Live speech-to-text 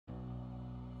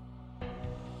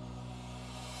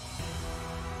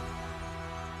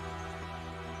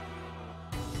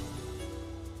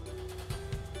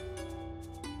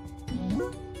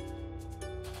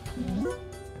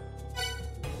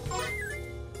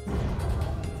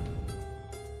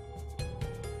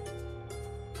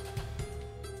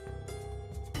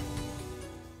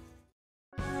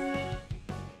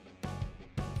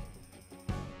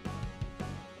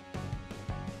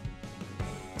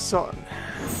Sun.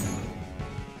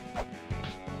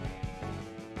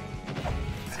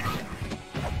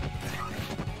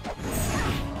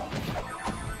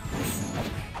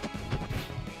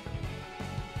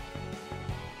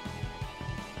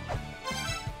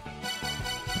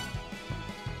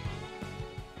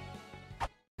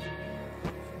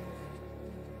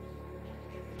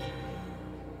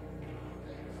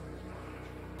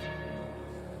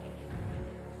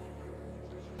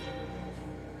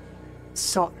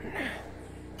 Sun.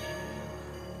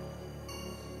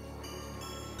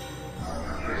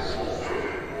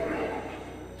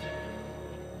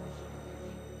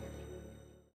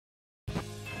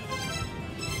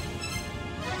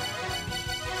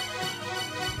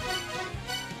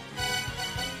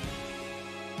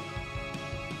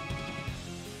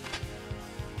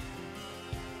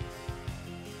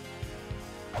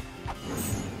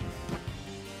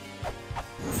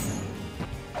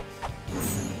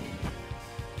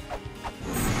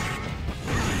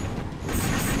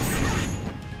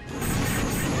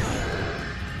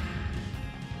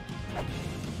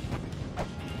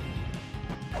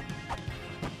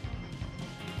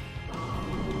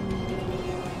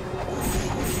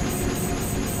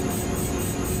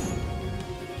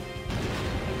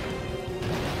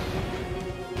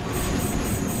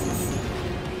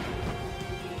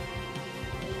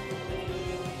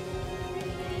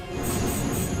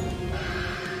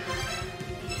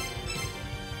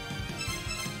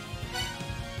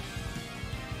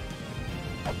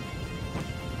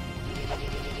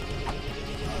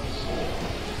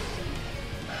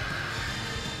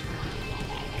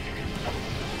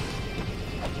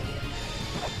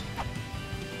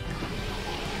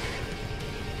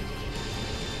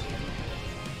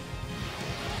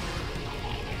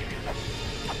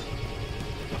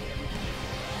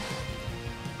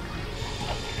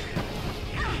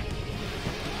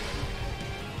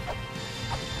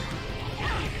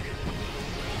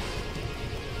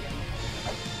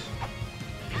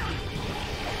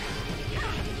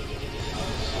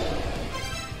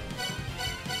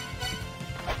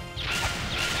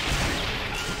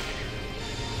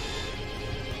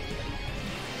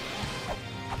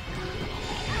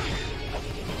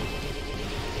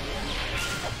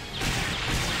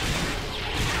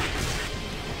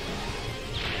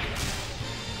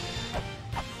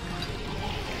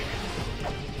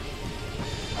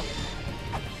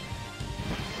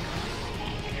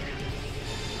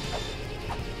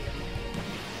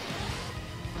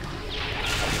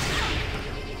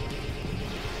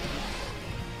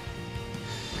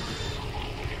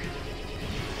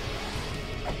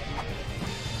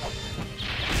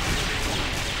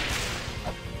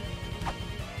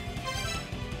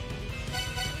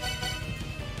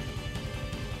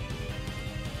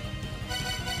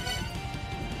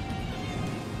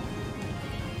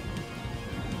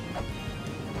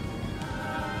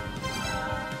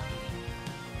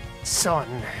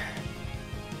 Sun.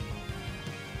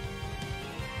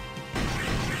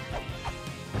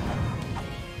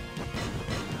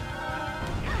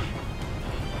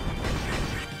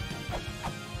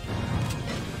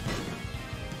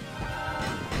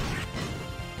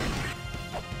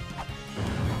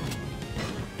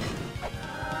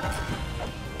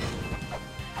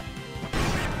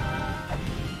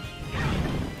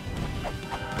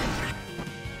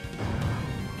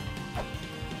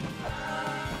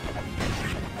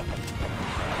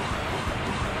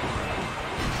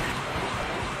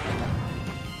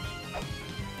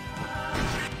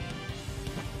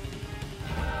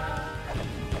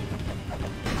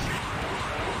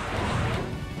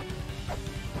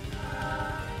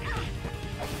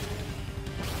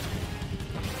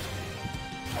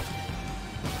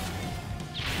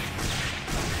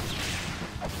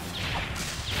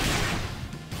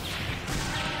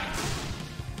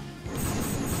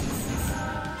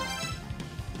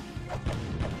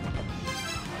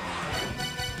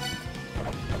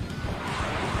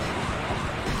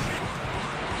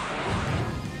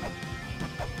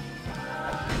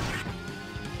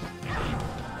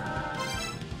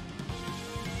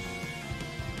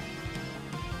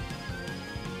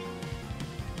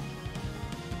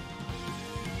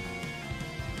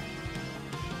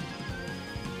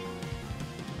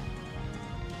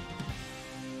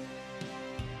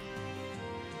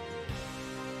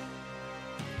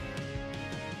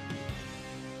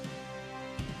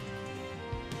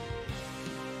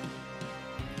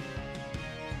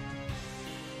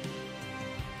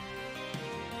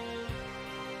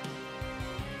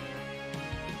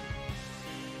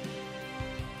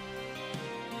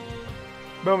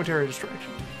 Momentary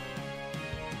distraction.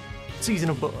 Season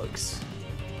of bugs.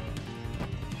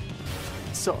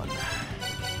 Sun.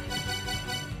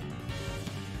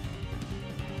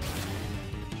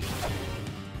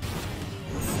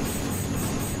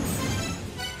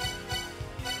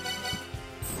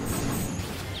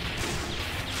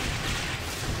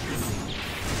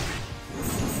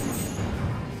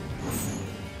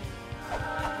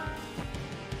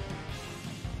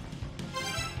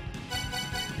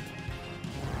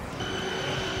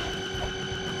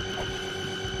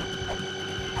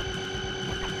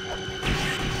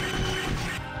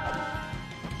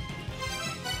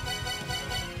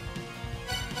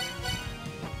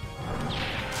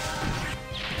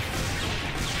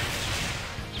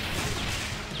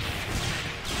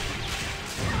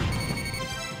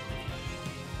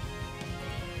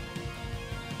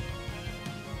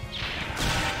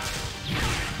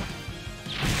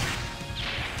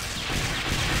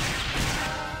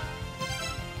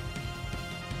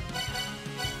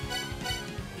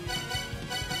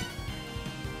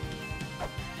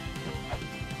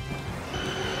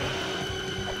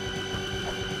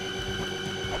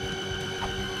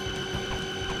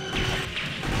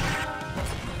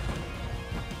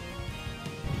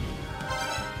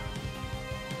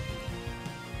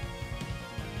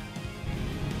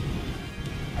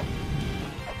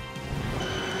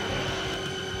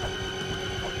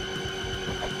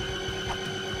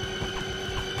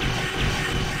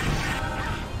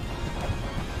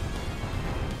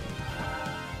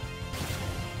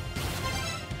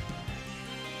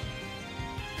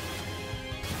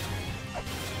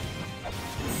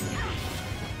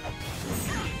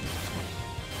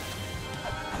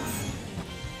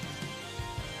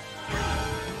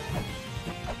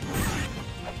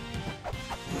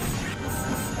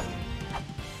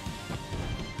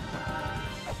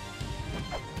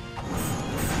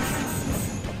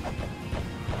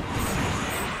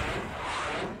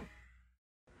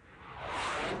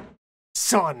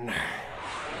 Son.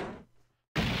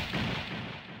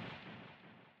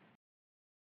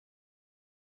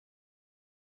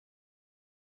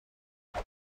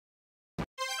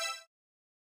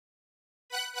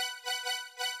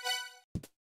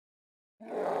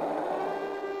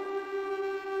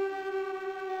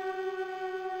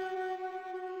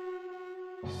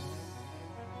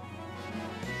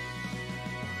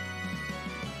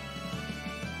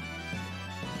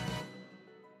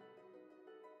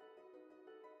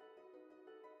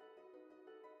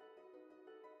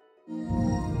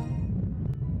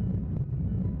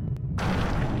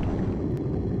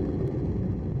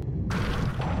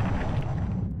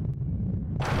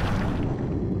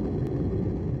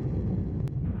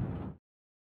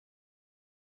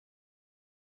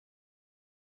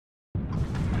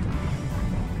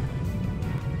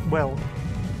 Well,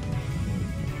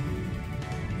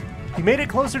 he made it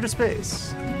closer to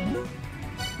space.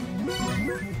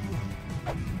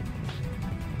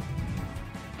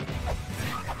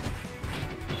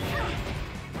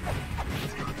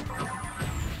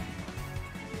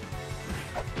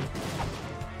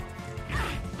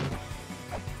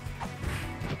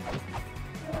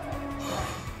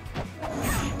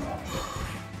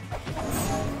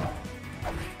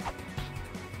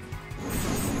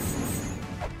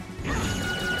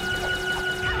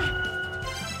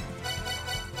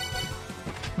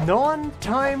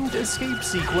 Non-timed escape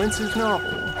sequence is novel.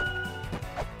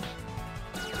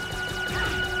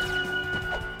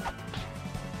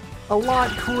 A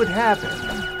lot could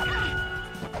happen.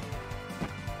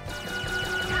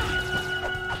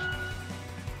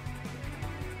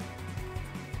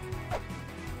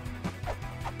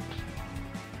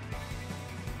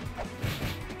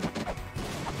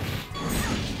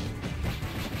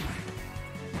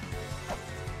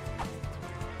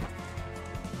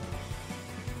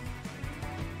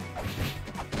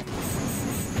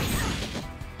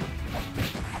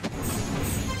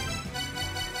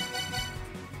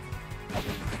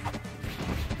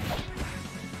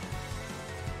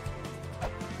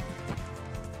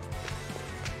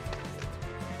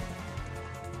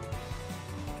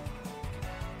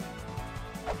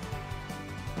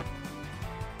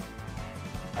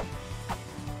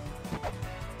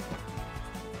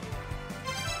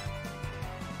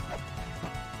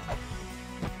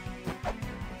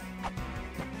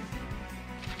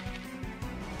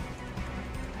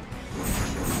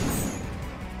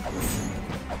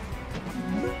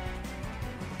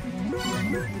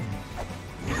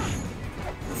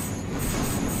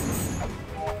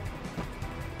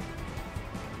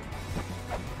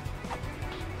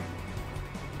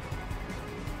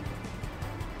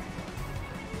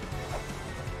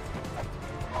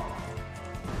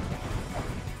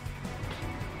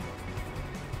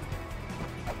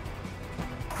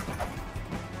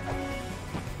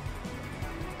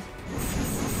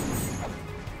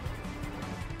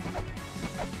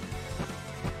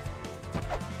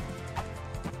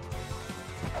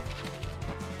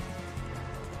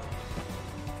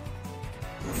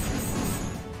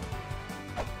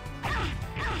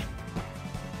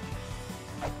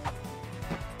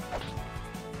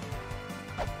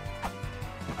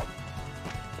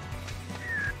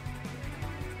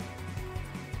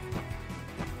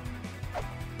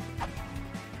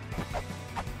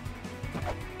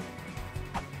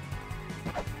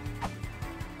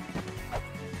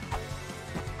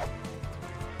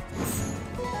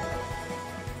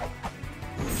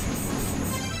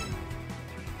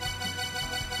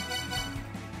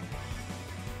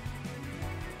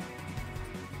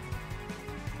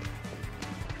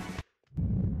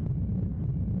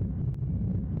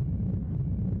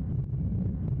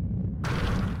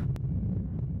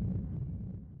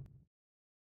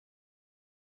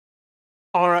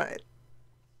 Alright.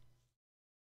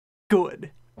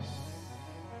 Good.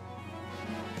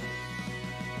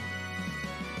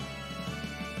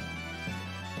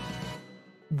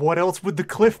 What else would the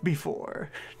cliff be for?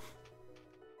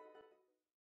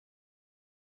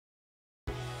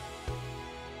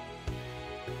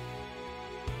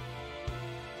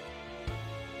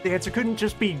 The answer couldn't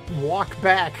just be walk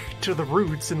back to the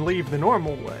roots and leave the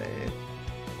normal way.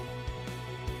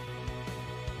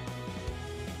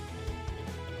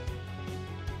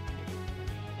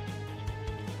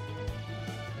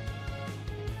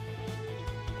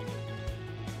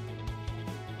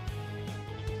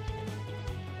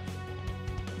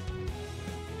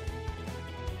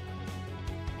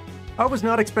 I was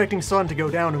not expecting Sun to go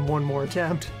down in one more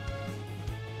attempt.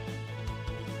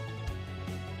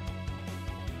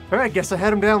 Alright, guess I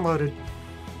had him downloaded.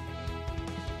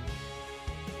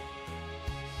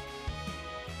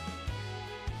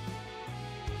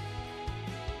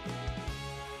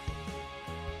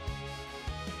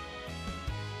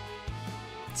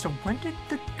 So when did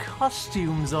the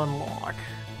costumes unlock?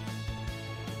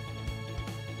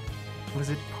 Was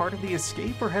it part of the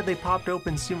escape, or had they popped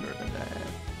open sooner than that?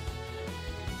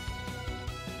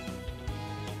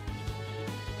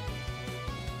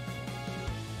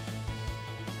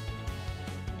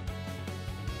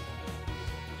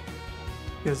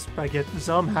 Because I get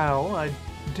somehow I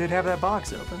did have that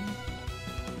box open.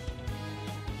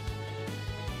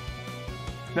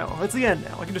 No, it's the end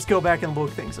now. I can just go back and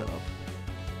look things up.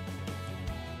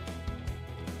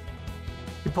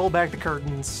 You pull back the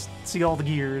curtains, see all the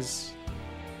gears.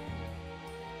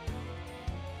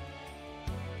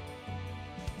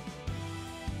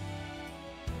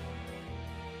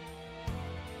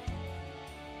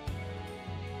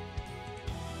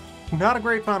 Not a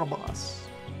great final boss.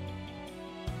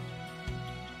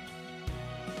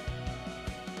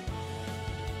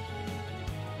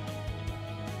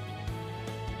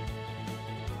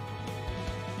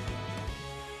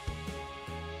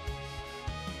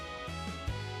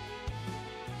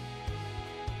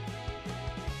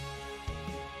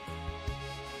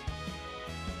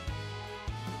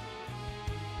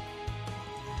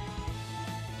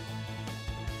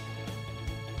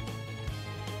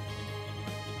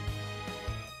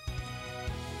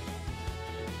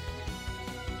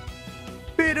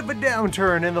 Bit of a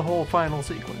downturn in the whole final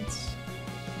sequence.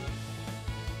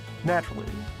 Naturally.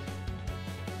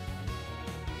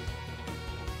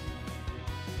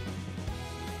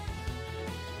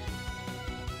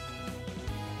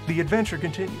 The adventure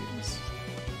continues.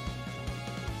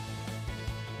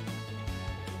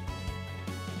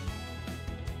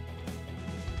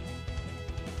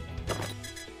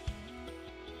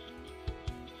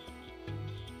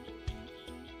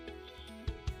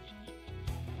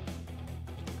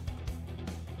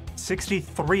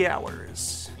 "63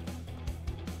 hours.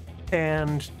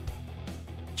 And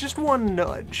just one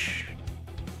nudge.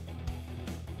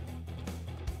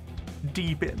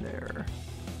 Deep in there.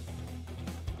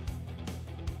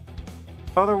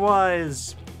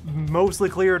 Otherwise, mostly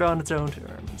cleared on its own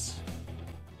terms.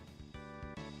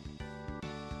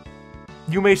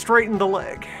 You may straighten the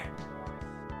leg.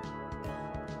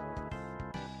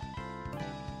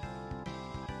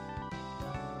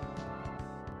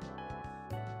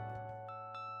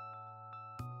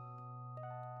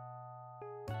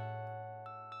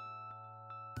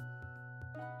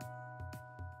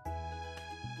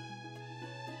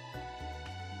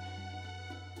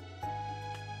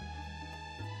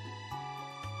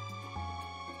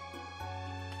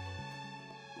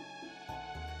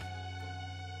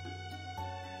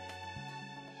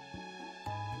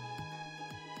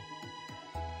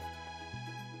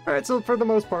 Alright, so for the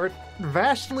most part,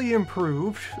 vastly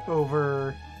improved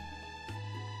over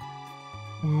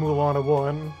La-Mulana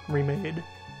 1 remade.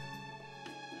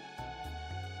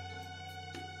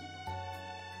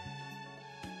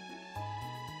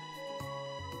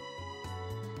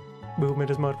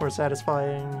 Movement is much more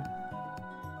satisfying.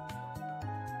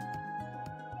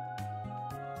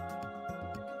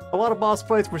 A lot of boss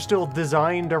fights were still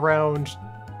designed around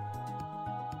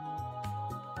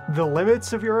the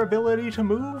limits of your ability to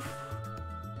move.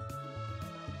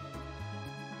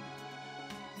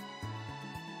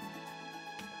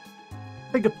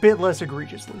 I think a bit less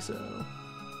egregiously so.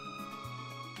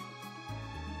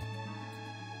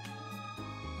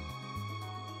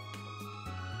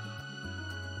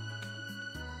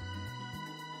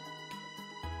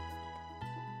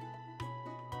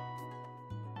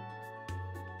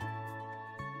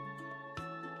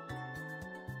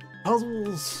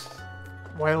 Puzzles,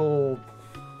 well,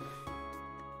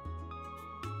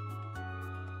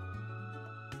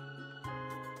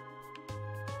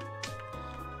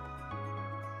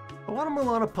 a lot of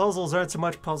La-Mulana puzzles aren't so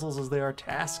much puzzles as they are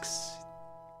tasks.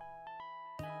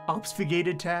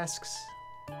 Obfuscated tasks.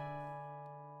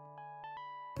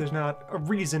 There's not a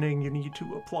reasoning you need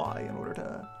to apply in order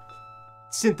to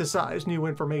synthesize new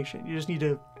information. You just need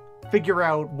to figure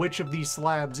out which of these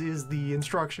slabs is the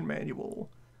instruction manual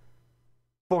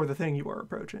for the thing you are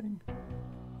approaching.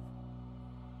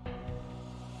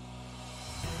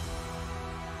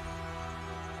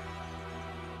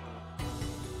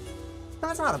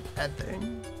 That's not a bad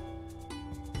thing.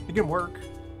 It can work.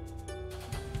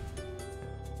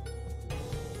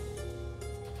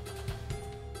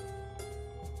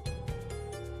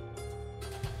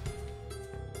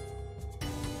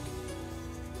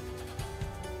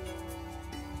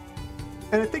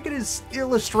 And I think it is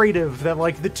illustrative that,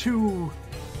 like, the two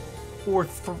or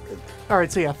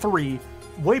alright, so yeah, 3.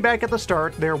 Way back at the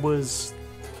start, there was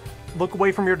look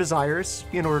away from your desires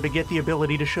in order to get the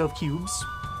ability to shove cubes.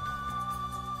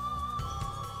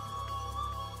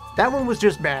 That one was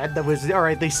just bad. That was,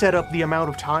 alright, they set up the amount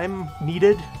of time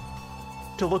needed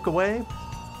to look away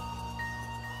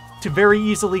to very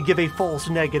easily give a false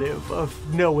negative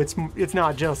of, no, it's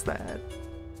not just that.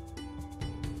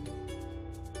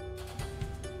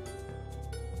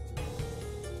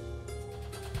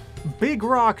 Big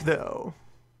Rock, though.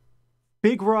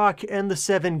 Big Rock and the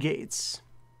Seven Gates.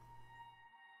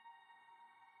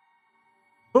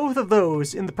 Both of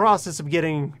those, in the process of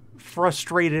getting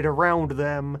frustrated around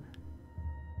them,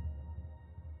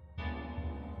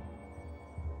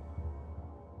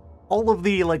 all of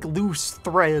the, like, loose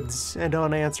threads and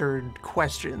unanswered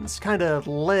questions kind of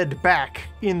led back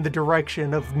in the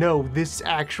direction of, no, this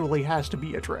actually has to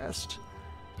be addressed.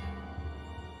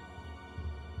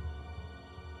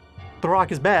 The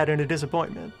Rock is bad and a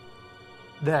disappointment.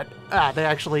 That, they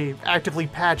actually actively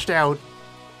patched out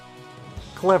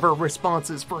clever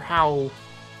responses for how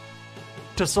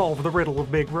to solve the riddle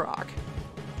of Big Rock.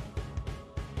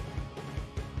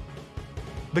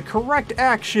 The correct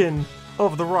action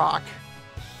of the Rock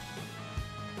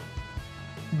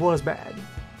was bad.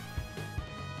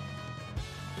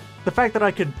 The fact that I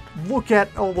could look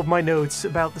at all of my notes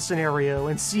about the scenario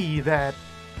and see that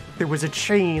there was a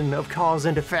chain of cause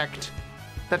and effect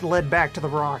that led back to the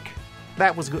Rock,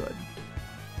 that was good.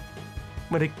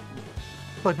 But it,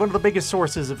 like, one of the biggest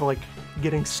sources of, like,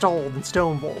 getting stalled and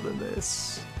stonewalled in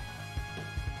this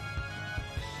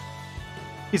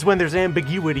is when there's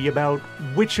ambiguity about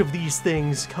which of these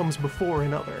things comes before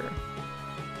another.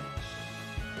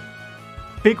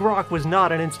 Big Rock was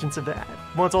not an instance of that.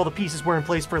 Once all the pieces were in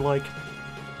place for, like,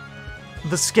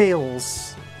 the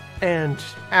scales and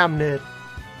Amnit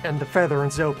and the feather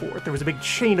and so forth, there was a big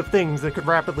chain of things that could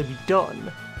rapidly be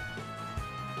done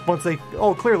once they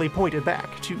all clearly pointed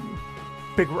back to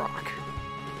Big Rock.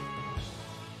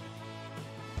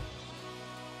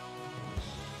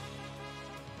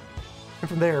 And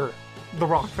from there, the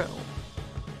Rock fell.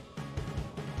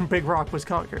 Big Rock was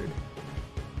conquered.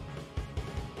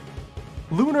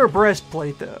 Lunar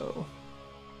Breastplate, though.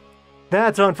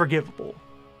 That's unforgivable.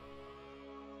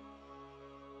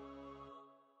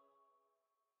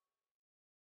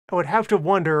 I would have to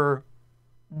wonder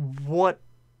what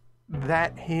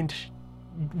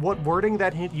wording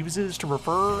that hint uses to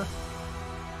refer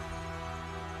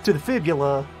to the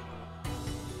fibula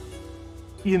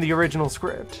in the original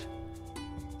script.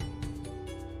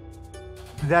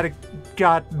 That it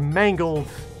got mangled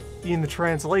in the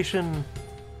translation.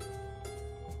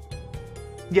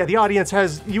 Yeah, the audience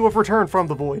has, you have returned from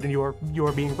the void and you are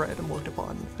being read and looked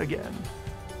upon again.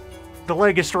 The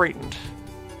leg is straightened.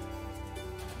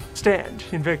 Stand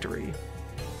in victory.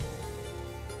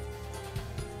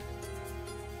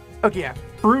 Okay, yeah,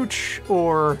 brooch,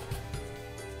 or,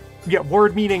 yeah,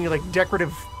 word meaning like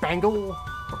decorative bangle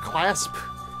or clasp.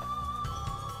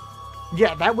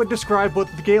 Yeah, that would describe what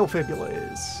the Gale fibula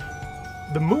is.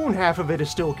 The moon half of it is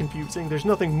still confusing. There's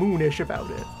nothing moonish about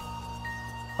it.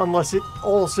 Unless it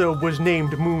also was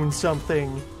named Moon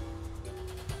something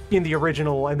in the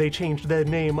original and they changed the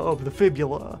name of the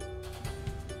fibula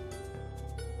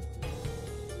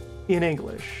in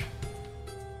English.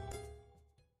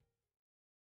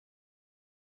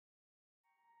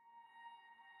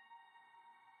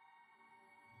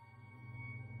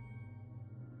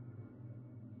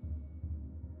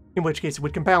 In which case it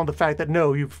would compound the fact that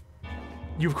no, you've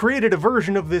created a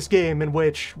version of this game in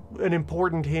which an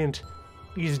important hint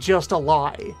is just a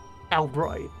lie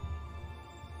outright.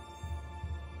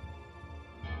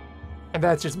 And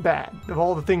that's just bad. Of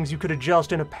all the things you could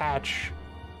adjust in a patch,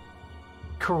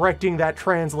 correcting that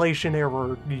translation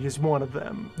error is one of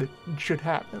them that should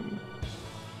happen.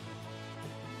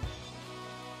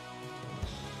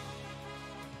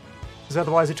 Because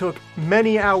otherwise it took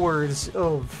many hours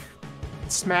of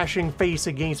smashing face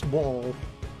against wall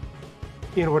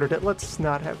in order to... Let's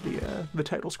not have the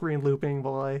title screen looping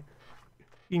while I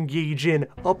engage in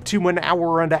up to an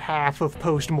hour and a half of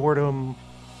post-mortem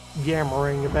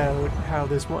yammering about how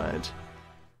this went.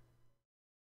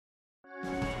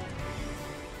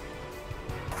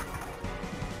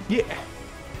 Yeah.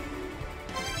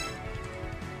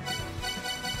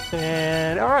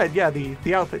 And, alright, yeah,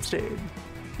 the outfit stayed.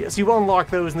 Yes, you unlock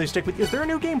those and they stick with you. Is there a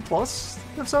new game plus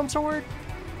of some sort?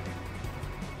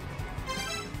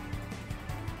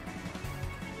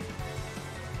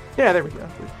 Yeah, there we go.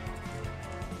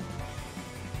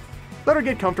 Let her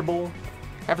get comfortable,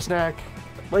 have a snack,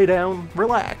 lay down,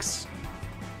 relax.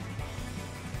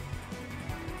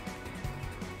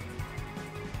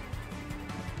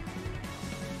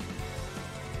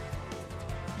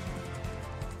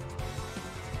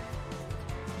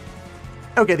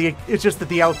 Okay, it's just that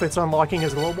the outfit's unlocking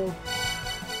as global.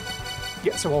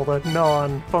 Yeah, so all the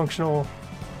non-functional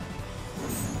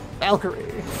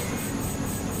Valkyrie.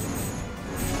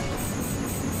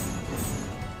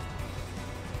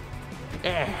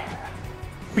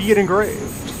 Be it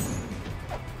engraved.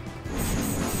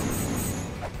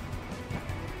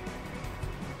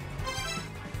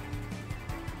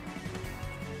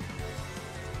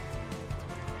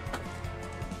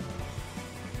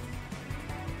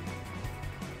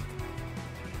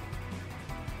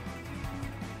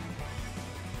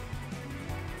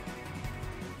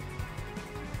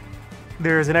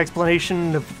 There's an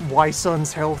explanation of why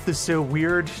Sun's health is so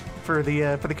weird for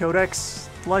the Codex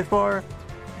life bar.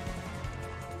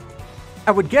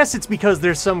 I would guess it's because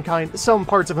there's some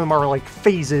parts of him are like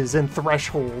phases and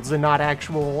thresholds and not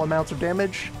actual amounts of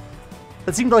damage.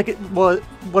 It seemed like what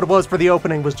it was for the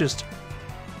opening was just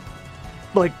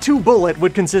like 2 bullet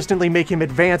would consistently make him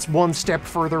advance 1 step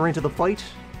further into the fight.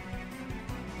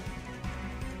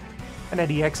 And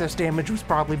any excess damage was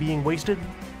probably being wasted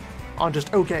on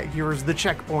just, okay, here's the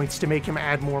checkpoints to make him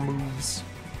add more moves.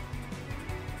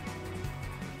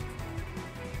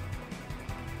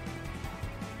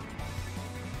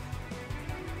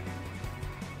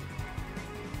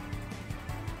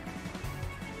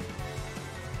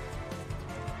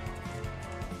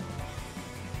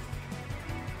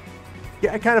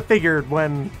 Yeah, I kind of figured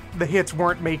when the hits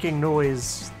weren't making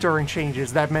noise during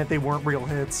changes, that meant they weren't real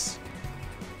hits.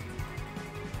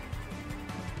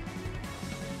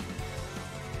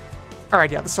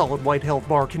 Alright, yeah, the solid white health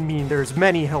bar can mean there's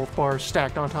many health bars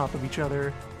stacked on top of each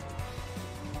other.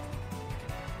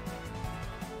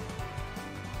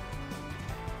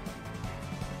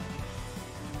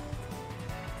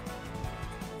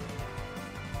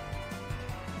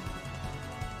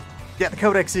 Yeah, the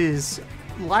Codex is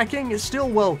lacking is still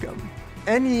welcome.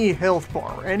 Any health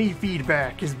bar, any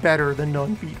feedback is better than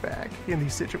none feedback in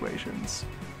these situations.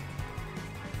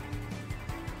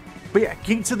 But yeah,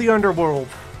 Gates of the Underworld.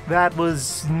 That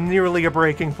was nearly a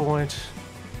breaking point.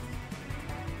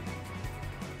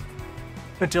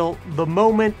 Until the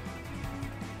moment...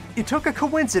 It took a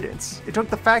coincidence. It took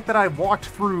the fact that I walked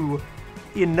through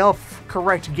enough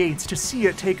correct gates to see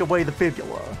it take away the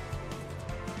fibula.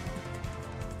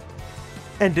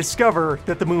 And discover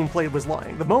that the Moonplate was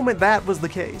lying. The moment that was the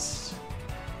case,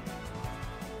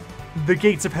 the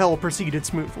gates of hell proceeded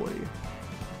smoothly.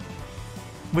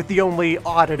 With the only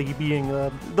oddity being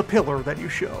the pillar that you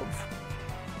shove.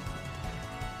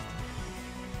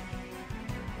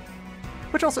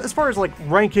 Which also, as far as like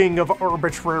ranking of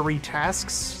arbitrary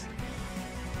tasks,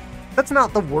 that's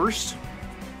not the worst.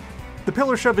 The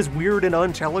pillar shove is weird and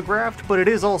untelegraphed, but it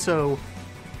is also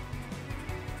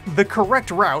the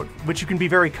correct route, which you can be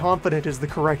very confident is the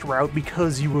correct route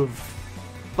because you have,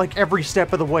 like, every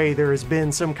step of the way there has been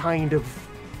some kind of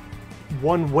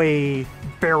one-way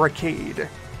barricade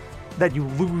that you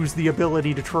lose the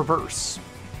ability to traverse.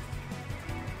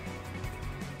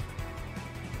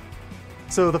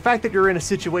 So the fact that you're in a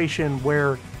situation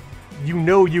where you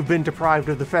know you've been deprived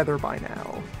of the feather by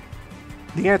now,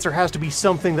 the answer has to be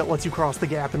something that lets you cross the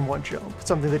gap in one jump,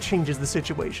 something that changes the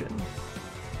situation.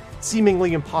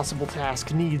 Seemingly impossible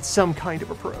task needs some kind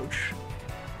of approach.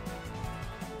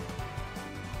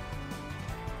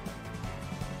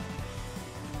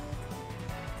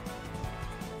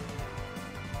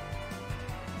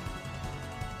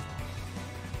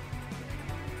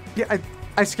 Yeah,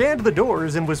 I scanned the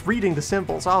doors and was reading the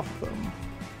symbols off of them.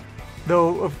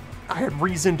 Though I had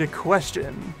reason to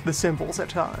question the symbols at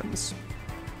times.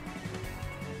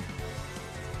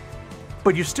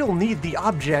 But you still need the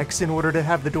objects in order to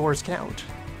have the doors count.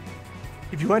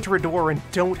 If you enter a door and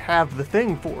don't have the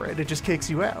thing for it, it just kicks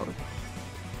you out.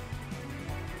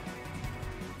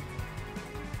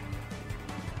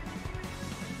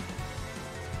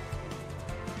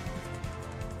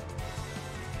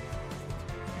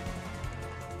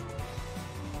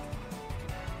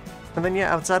 And then,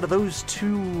 yeah, outside of those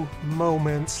 2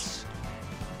 moments,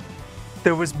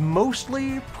 there was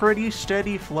mostly pretty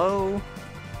steady flow.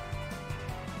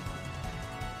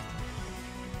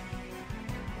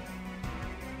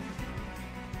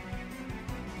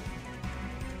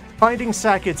 Finding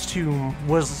Sacket's tomb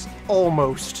was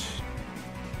almost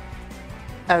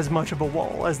as much of a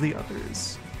wall as the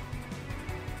others.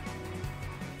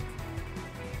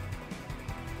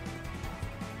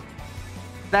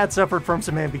 That suffered from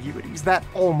some ambiguities. That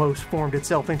almost formed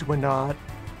itself into a knot.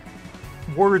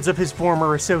 Words of his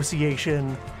former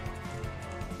association.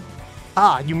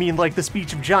 Ah, you mean like the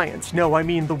speech of giants? No, I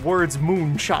mean the words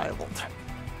Moonchild.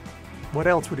 What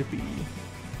else would it be?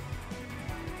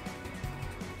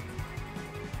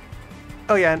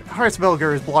 Oh yeah, and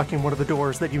Harsvelger is blocking one of the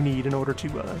doors that you need in order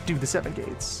to do the 7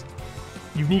 gates.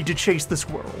 You need to chase the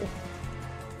squirrel.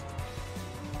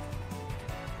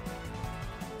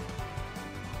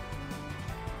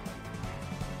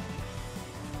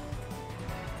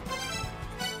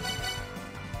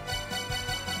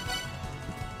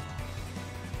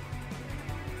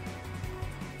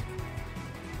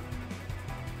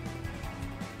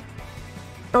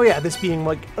 Oh yeah, this being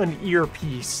like an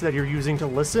earpiece that you're using to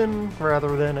listen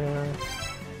rather than a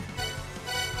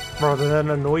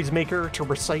noisemaker to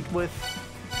recite with.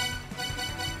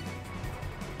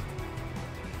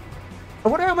 I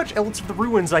wonder how much else of the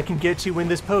ruins I can get to in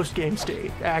this post-game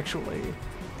state, actually.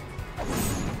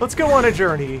 Let's go on a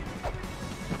journey.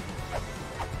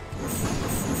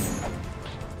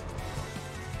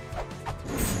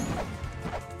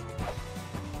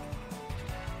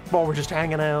 While we're just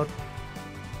hanging out.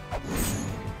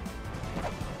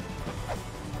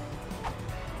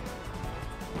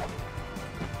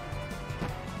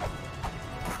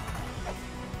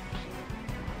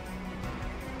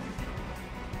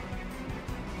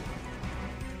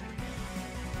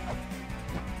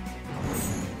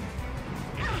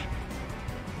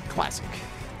 Classic.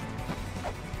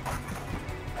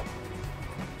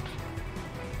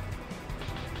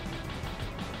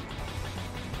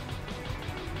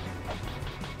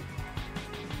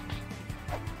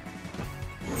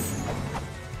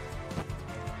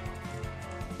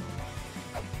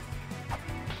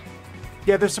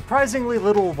 Yeah, there's surprisingly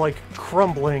little, like,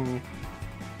 crumbling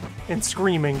and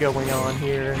screaming going on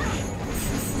here.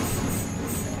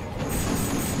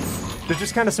 There's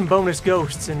just kind of some bonus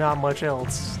ghosts and not much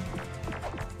else.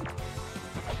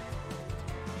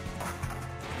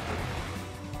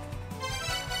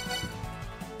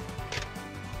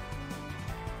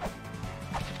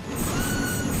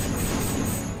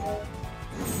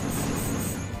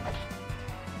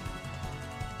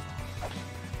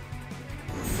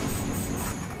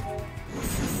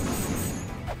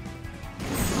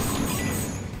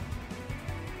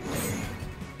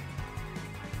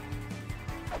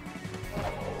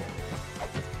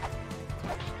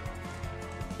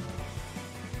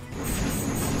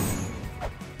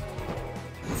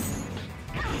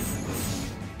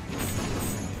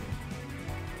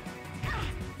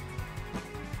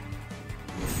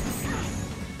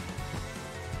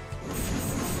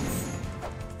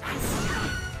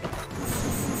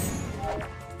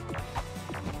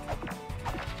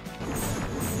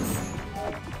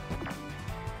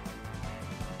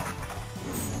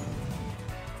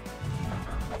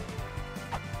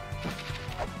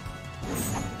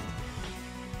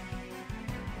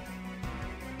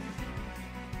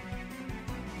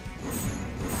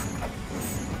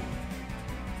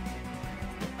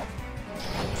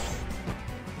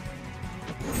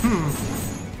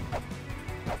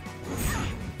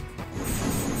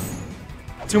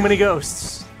 Too many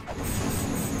ghosts.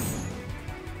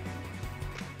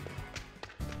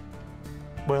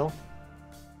 Well.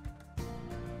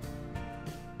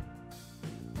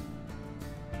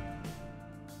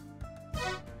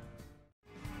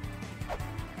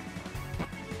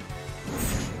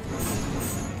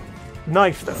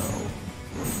 Knife, though.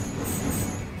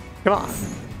 Come on.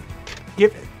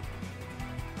 Give it.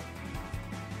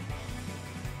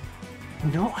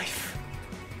 Knife.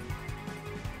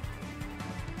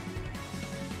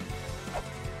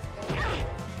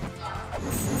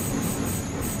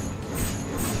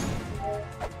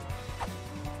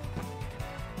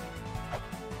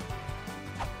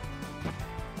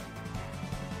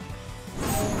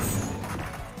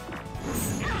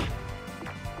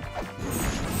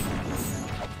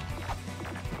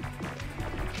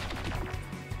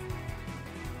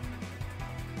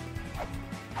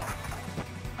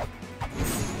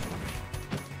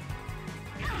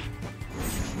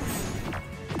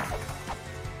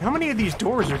 How many of these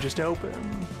doors are just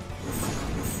open?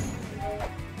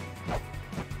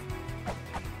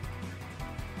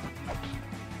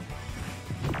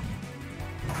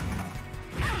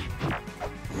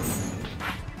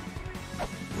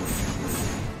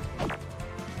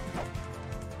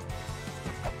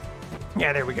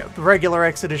 Yeah, there we go. The regular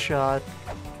Exodus shot.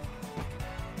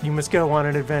 You must go on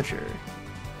an adventure.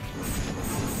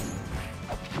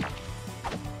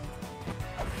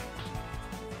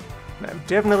 I'm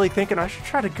definitely thinking I should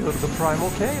try to go to the Primal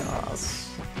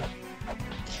Chaos.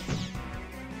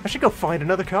 I should go find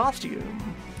another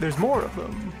costume. There's more of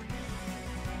them.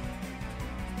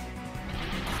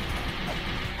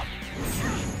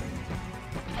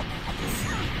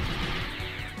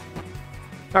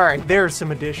 Alright, there's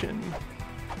some addition.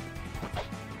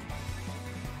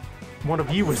 One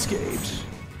of you escaped.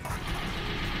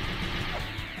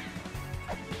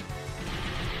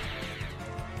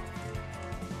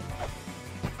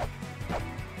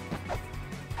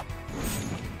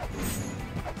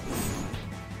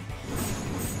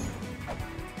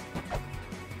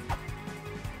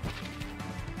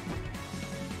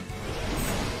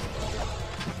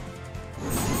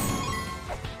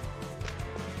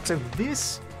 So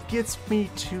this gets me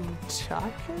to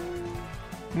Taka?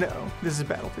 No, this is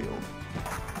Battlefield.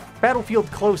 Battlefield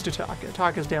close to Taka.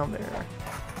 Taka's down there.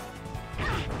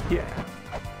 Yeah.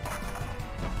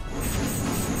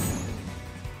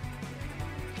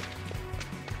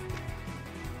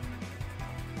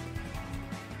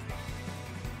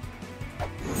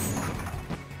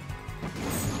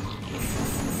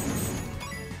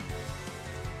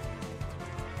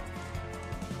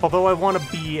 Although I want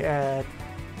to be at...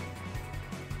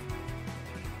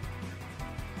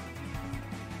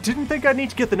 Didn't think I'd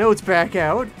need to get the notes back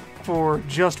out for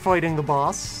just fighting the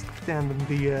boss and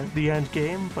the end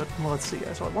game, but let's see.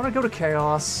 So I want to go to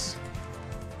Chaos.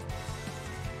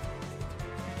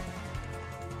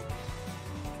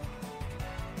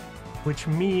 Which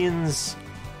means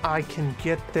I can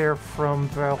get there from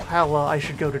Valhalla. I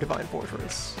should go to Divine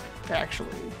Fortress, actually.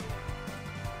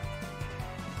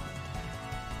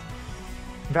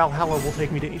 Valhalla will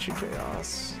take me to Ancient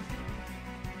Chaos.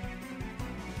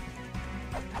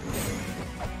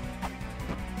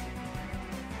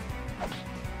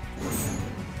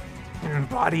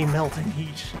 Body melting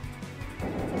heat.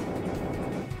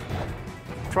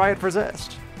 Try it for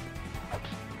Zest.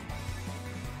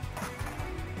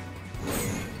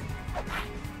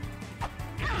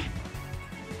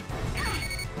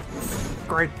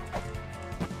 Great.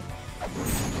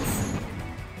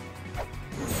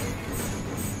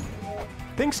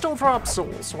 Things still drop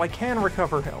souls, so I can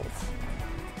recover health.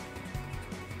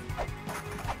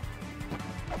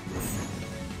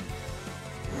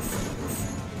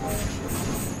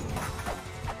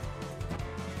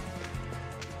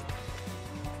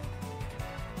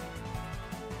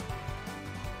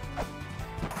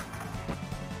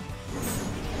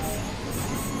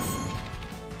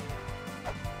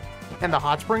 And the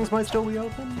hot springs might still be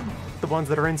open? The ones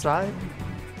that are inside?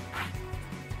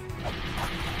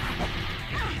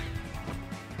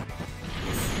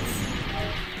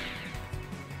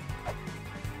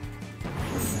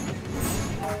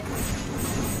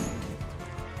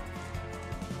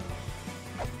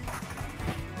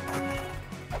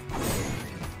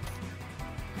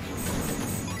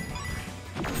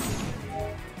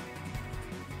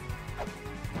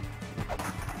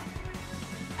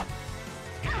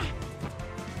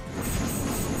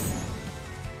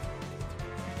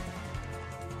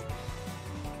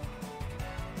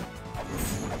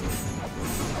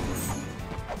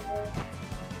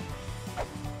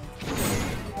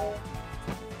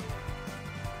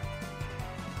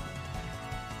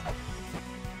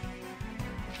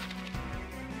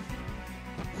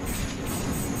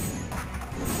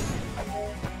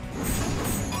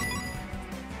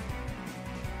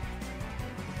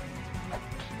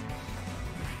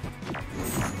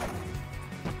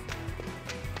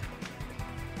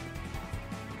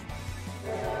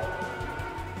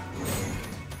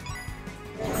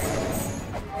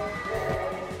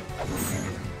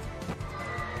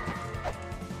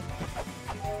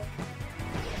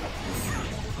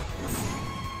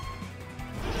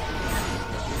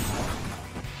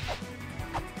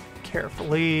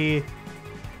 Carefully,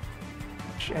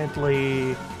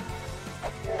 gently.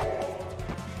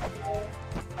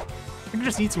 I can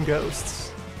just eat some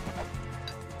ghosts.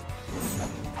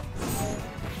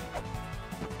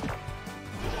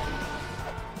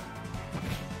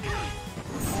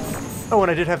 Oh, and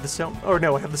I did have the or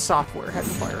no, I have the software. Hadn't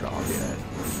fired off yet.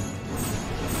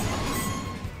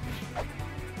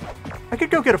 I could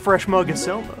go get a fresh mug of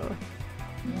Soma.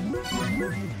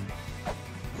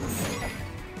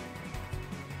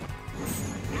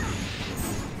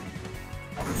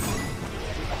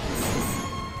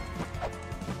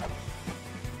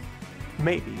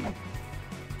 Maybe.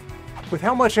 With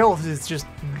how much health is just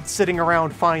sitting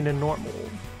around fine and normal,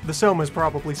 the Soma's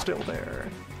probably still there.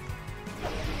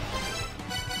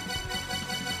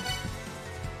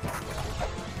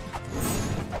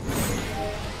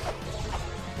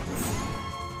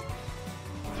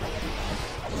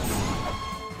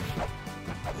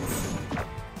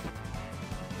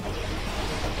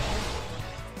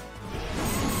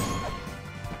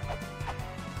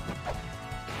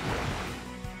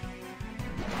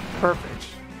 Perfect.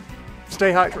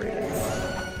 Stay hydrated.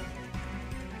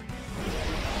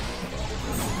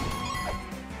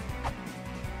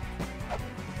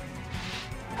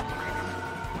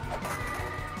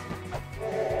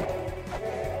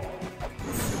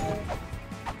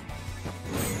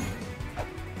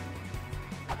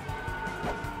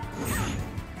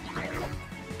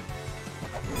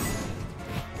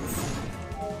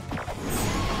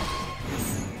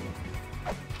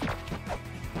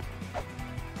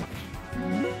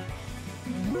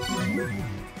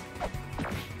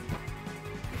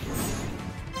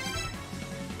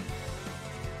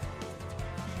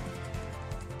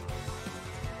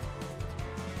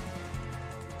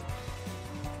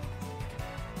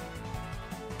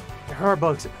 are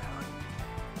bugs about.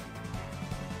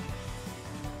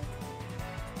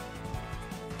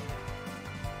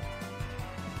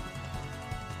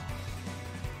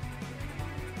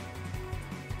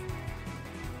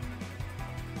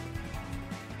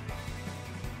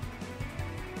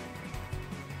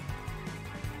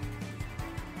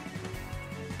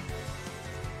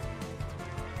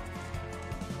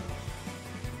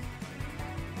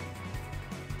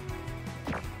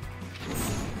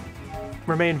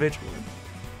 Remain vigilant.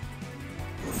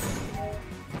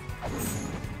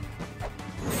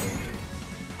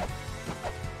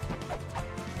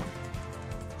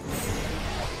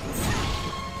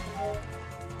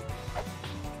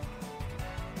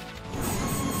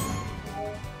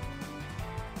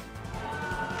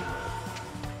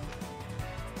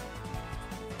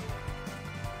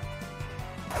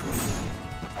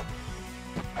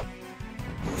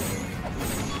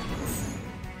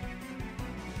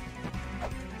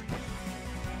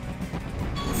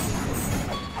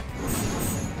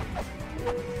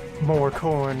 More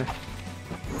corn.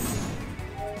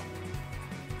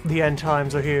 The end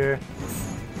times are here.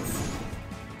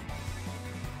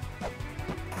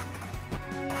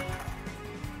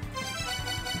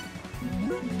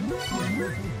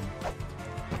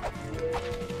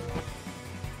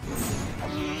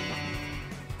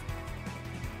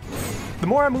 The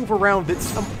more I move around,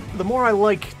 the more I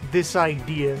like this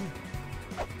idea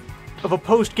of a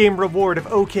post-game reward of,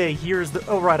 okay, here's the...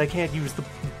 Oh, right, I can't use the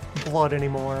blood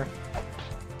anymore.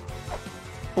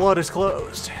 Blood is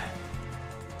closed.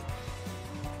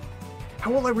 How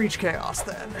will I reach chaos,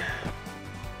 then?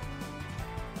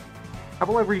 How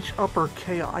will I reach upper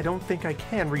chaos? I don't think I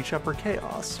can reach upper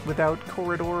chaos without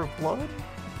Corridor of Blood?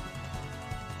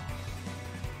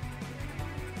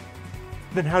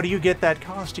 Then how do you get that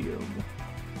costume?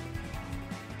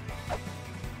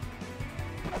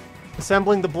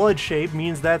 Assembling the blood shape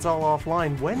means that's all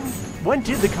offline. When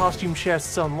did the costume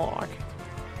chests unlock?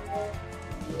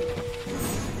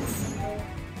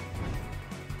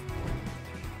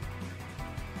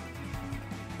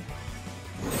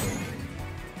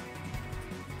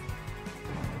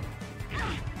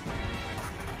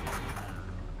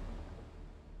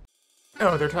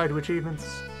 Oh, they're tied to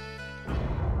achievements.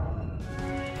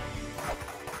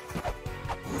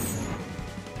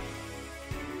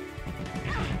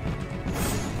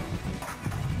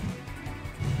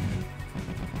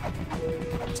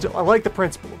 Still, I like the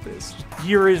principle of this.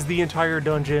 Here is the entire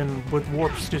dungeon with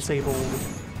warps disabled.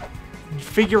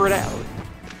 Figure it out.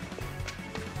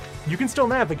 You can still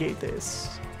navigate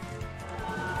this.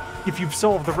 If you've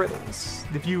solved the riddles.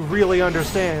 If you really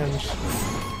understand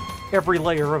every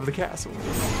layer of the castle.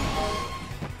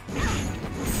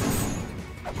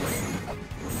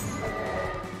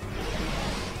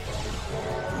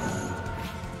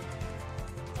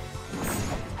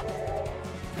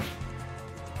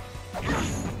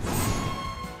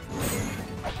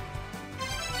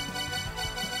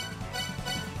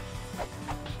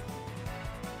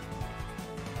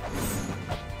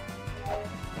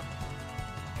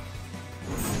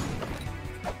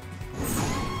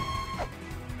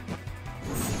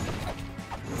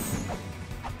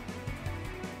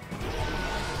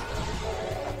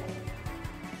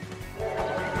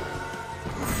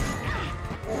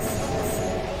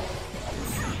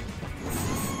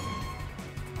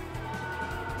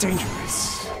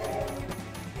 Dangerous.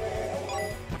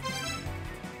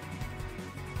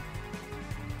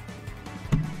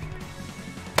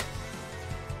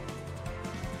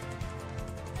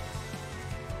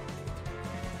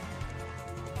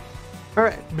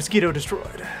 Alright, mosquito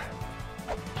destroyed.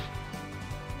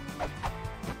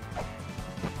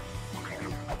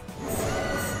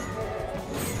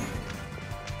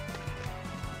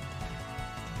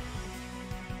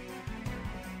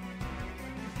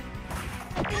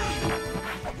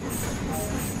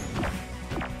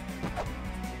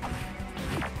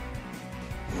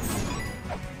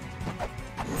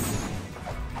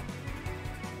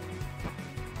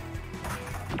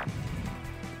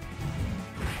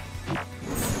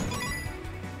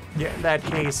 Yeah, in that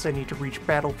case, I need to reach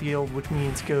Battlefield, which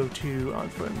means go to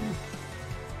Anfun.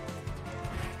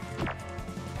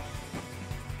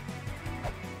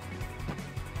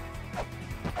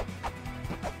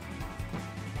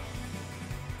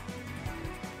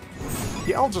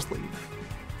 Yeah, I'll just leave.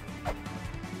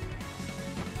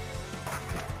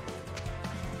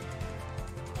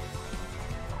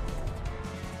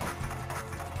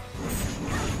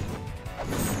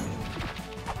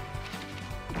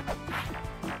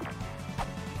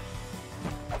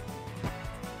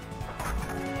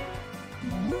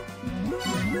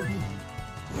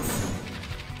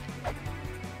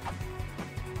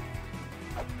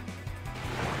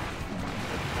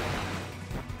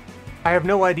 I have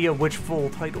no idea which full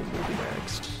title will be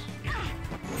next.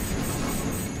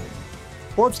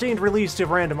 Bloodstained released to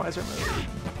randomizer mode.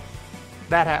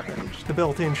 That happened. The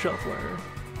built-in shuffler.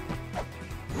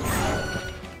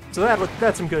 So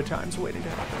that's some good times waiting to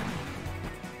happen.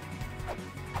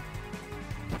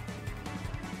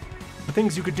 The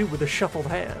things you could do with a shuffled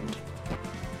hand.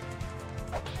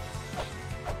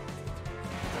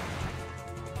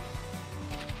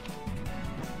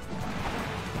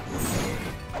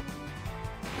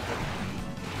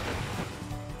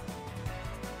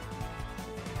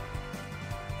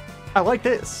 I like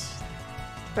this.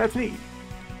 That's neat.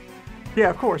 Yeah,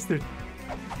 of course, the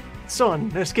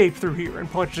sun escaped through here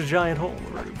and punched a giant hole in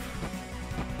the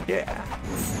roof. Yeah.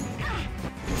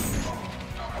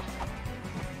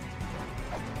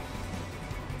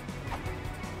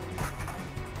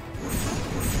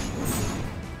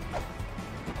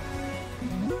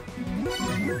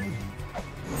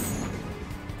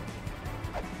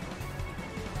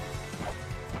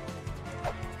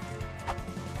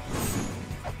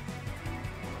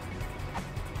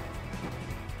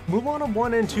 La-Mulana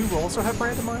 1 and 2 also have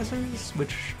randomizers,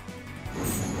 which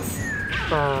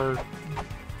are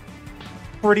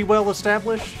pretty well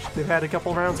established. They've had a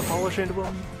couple rounds of polish into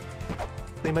them.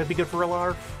 They might be good for a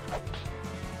LARF.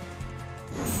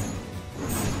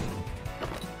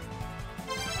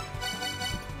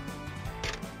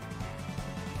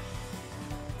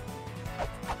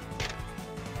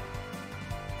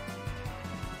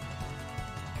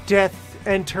 Death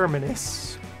and Terminus.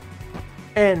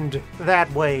 End that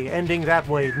way, ending that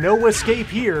way. No escape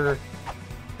here.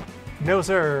 No,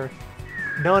 sir.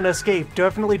 None escape.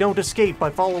 Definitely don't escape by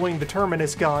following the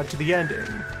Terminus god to the ending.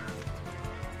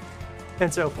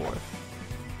 And so forth.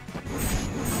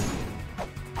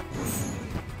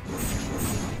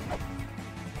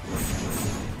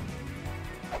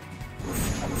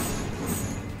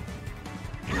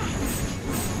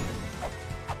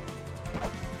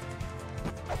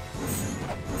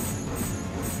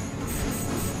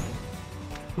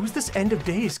 Who's this end of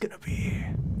days gonna be?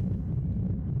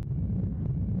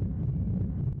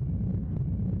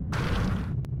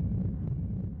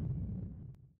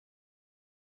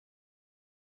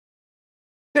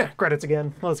 Yeah, credits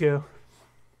again. Let's go.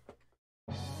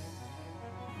 I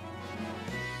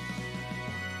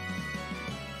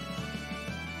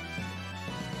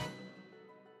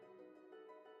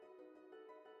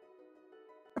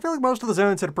feel like most of the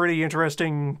zones had a pretty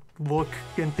interesting look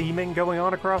and theming going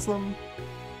on across them.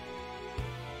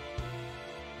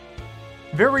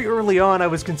 Very early on, I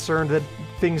was concerned that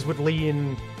things would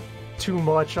lean too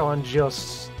much on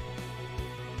just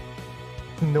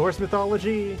Norse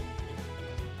mythology.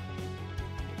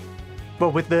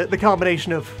 But with the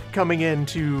combination of coming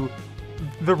into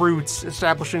the roots,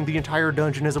 establishing the entire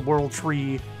dungeon as a world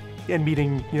tree, and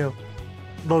meeting, you know,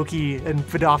 Loki and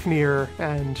Vidofnir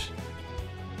and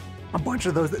a bunch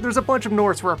of those. There's a bunch of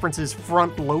Norse references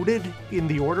front-loaded in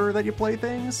the order that you play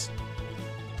things.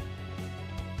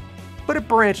 But it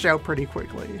branched out pretty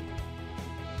quickly.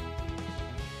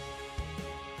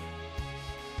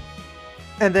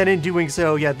 And then in doing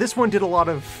so, yeah, this one did a lot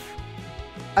of...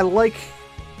 I like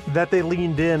that they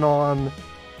leaned in on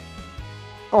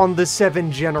the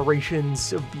 7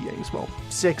 generations of beings. Well,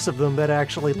 6 of them that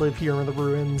actually live here in the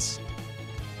ruins.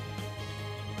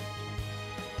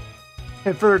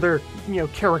 And further, you know,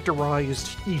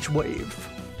 characterized each wave.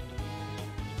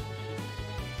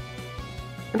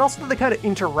 And also that they kind of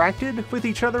interacted with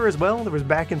each other as well. There was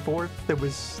back and forth. There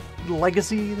was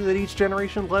legacy that each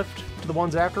generation left to the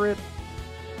ones after it.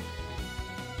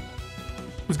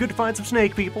 It was good to find some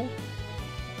snake people.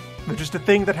 They're just a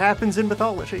thing that happens in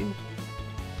mythology.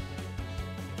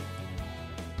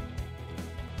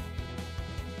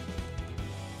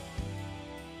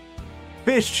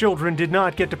 Fish children did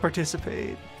not get to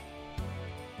participate.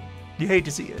 You hate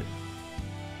to see it.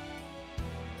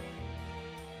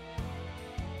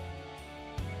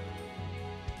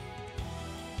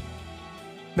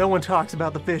 No one talks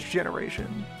about the fish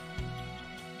generation.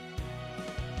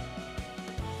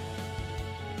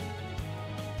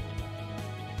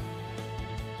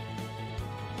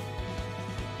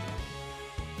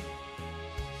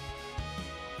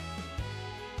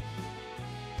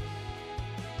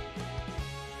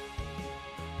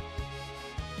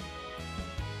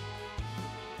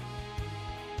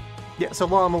 Yeah, so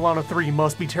La-Mulana 3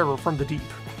 must be terror from the deep,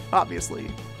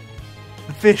 obviously.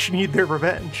 The fish need their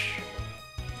revenge.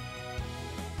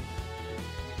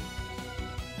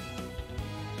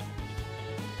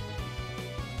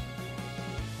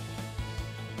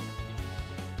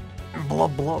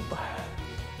 Blub blub.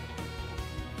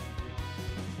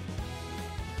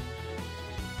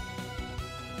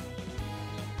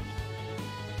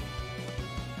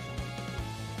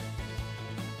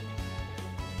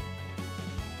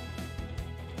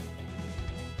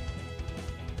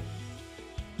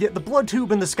 Yeah, the blood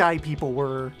tube and the sky people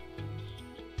were...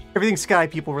 Everything sky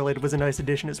people related was a nice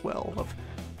addition as well.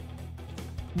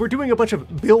 We're doing a bunch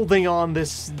of building on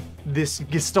this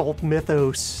Gestalt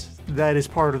mythos that is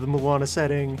part of the Mulana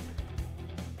setting.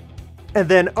 And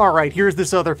then, alright, here's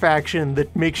this other faction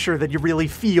that makes sure that you really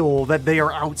feel that they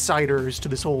are outsiders to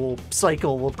this whole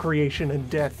cycle of creation and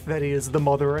death that is the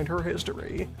Mother and her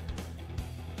history.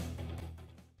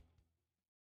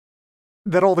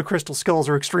 That all the crystal skulls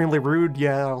are extremely rude,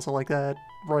 yeah, I also like that,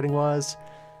 writing-wise.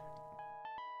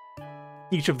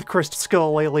 Each of the crystal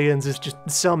skull aliens is just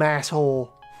some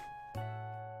asshole.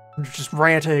 Just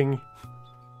ranting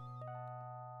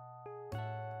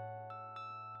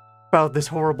about this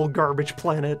horrible garbage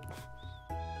planet.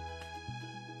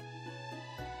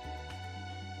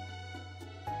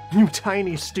 You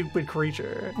tiny, stupid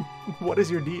creature. What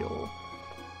is your deal?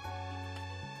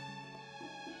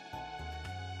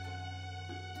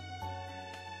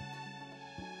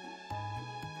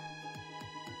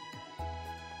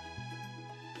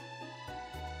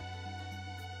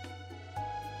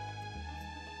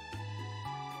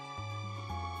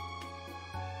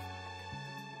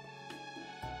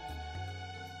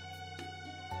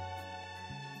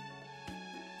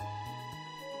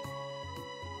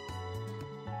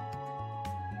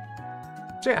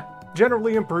 So yeah,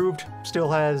 generally improved,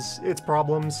 still has its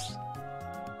problems,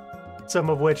 some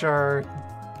of which are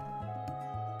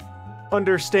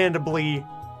understandably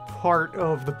part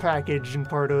of the package and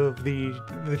part of the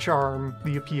charm,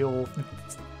 the appeal.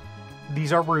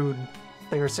 These are rude,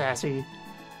 they are sassy.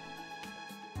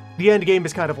 The end game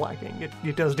is kind of lacking.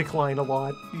 It does decline a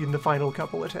lot in the final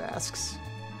couple of tasks.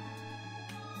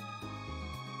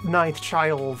 Ninth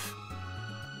Child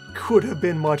could have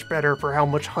been much better for how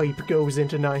much hype goes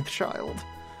into Ninth Child.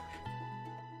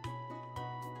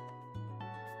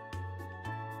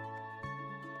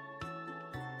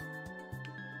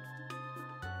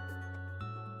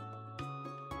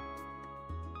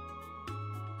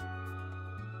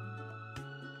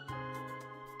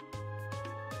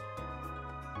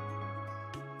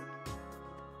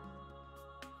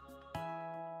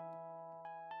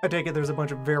 I take it there's a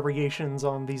bunch of variations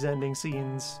on these ending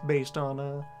scenes based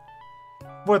on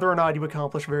whether or not you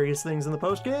accomplish various things in the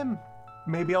post-game,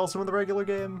 maybe also in the regular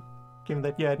game, given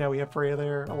that, yeah, now we have Freya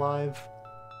there, alive.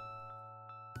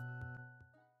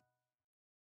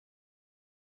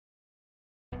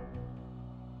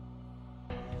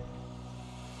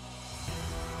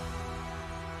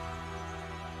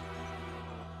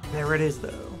 There it is,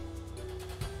 though.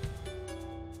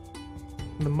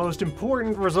 And the most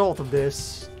important result of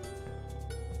this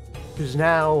is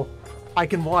now I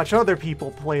can watch other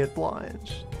people play it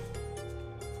blind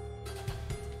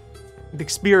and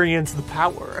experience the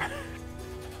power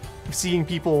of seeing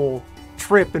people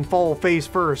trip and fall face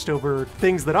first over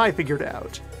things that I figured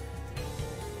out.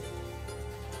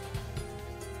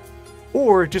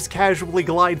 Or just casually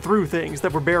glide through things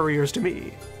that were barriers to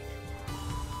me.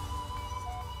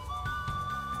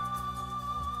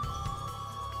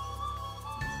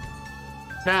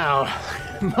 Now,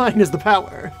 mine is the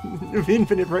power of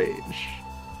infinite rage.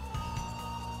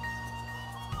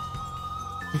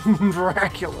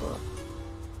 Dracula.